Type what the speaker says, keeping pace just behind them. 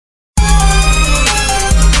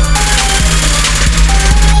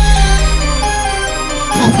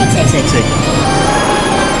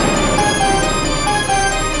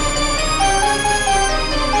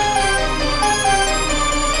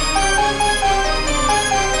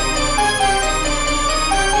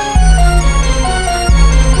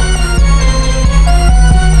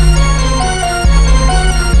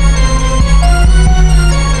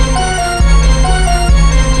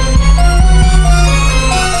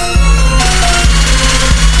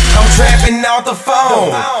trapping out the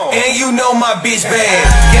phone, and you know my bitch bad.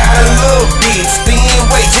 Got a little bitch, thin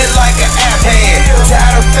weight just like an iPad.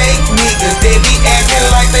 Tired of fake niggas, they be acting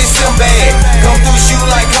like they some bad. Come through shoot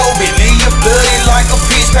like Kobe, leave your bloody like a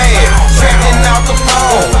fish pad. Trapping out the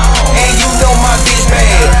phone, and you know my bitch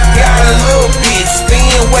bad. Got a little bitch,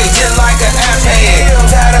 thin weight just like an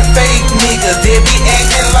iPad. Tired of fake niggas, they be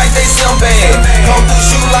acting like they some bad. Come through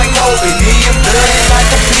shoot like Kobe, leave your bloody like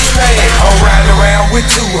a fish pad. I'm riding around with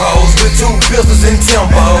two hoes, with two pistols and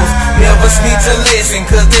tempos. Never snitch a lesson,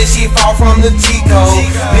 cause that shit fall from the G-code.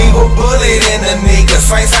 Leave a bullet in a nigga,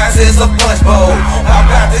 same size as a punch bowl. I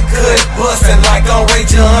got the cut bustin' like I'm Ray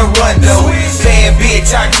John Rondo. Bad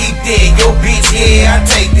bitch, I keep that. Yo bitch, yeah, I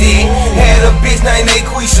take that. Had a bitch named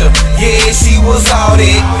Aquisha, yeah, she was all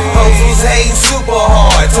that. Hoes was hating super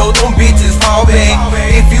hard, told them bitches fall back.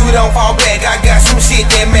 If you don't fall back, I got some shit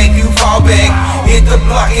that make you fall back. Hit the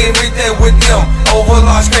block every day with them, over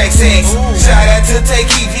large crack sacks. Shout out to Tay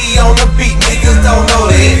Keith, he on the beat, niggas don't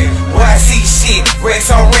know that. YC shit,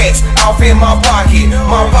 racks on racks, off in my pocket.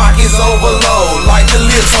 My pocket's overload, like the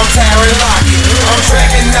lips on Tyron Lockett. I'm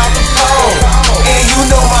trapping out the phone, and you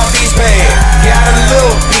know my bitch bad. Got a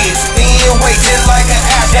little bitch, thin weight just like an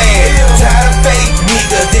iPad. Tired of fake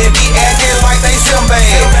niggas, they be acting like they some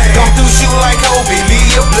bad. Come through shoot like Kobe,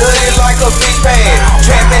 leave your bloody like a fish pad.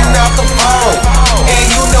 Trapping out the phone, and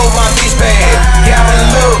you know my bitch bad. Got a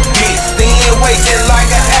little bitch, thin weight just like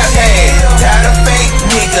an iPad. Tired of fake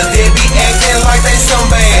niggas, they be acting like they some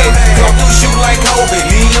bad. Come through shoot like Kobe,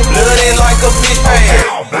 leave your bloody like a fish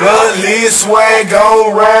pad. Bloodless swag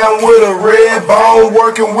on round with a red bone,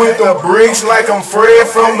 working with the bricks like I'm Fred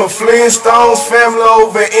from the Flintstones. Family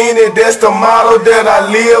over any, that's the motto that I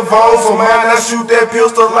live on. For mine, I shoot that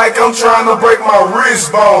pistol like I'm trying to break my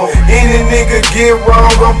wrist bone. Any nigga get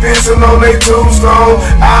wrong, I'm pissing on they tombstone.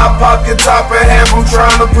 I pop your top and have them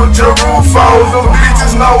trying to put your roof on. Them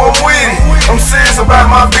bitches know I'm with it, I'm serious about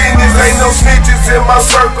my business. Ain't no snitches in my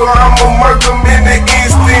circle, I'ma murk them in the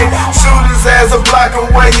instant. Shooters as a block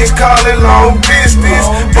away, it's callin' long distance.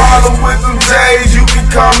 Ballin' with them J's, you can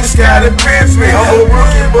call me Scotty Pippen. I'm a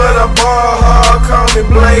rookie, but I ball hard, call me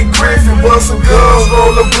Blake Griffin. Bustin' guns,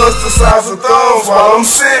 rollin' blunts the size of thumbs while I'm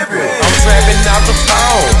sippin'. I'm trapping out the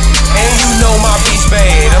phone, and you know my bitch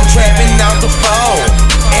bad. I'm trapping out the phone,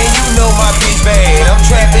 and you know my bitch bad. I'm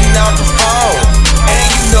trapping out the phone, and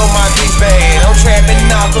you know my bitch bad. I'm trapping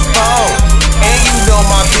out the phone, and you know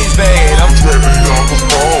my bitch bad. I'm trapping out the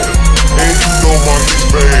phone, and you know my bitch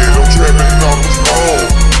bad. I'm trapping out the phone,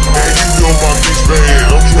 and you know my bitch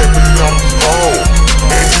bad. I'm trapping out the phone,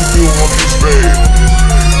 and you know my bitch bad.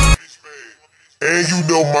 And you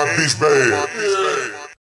know my bitch bad.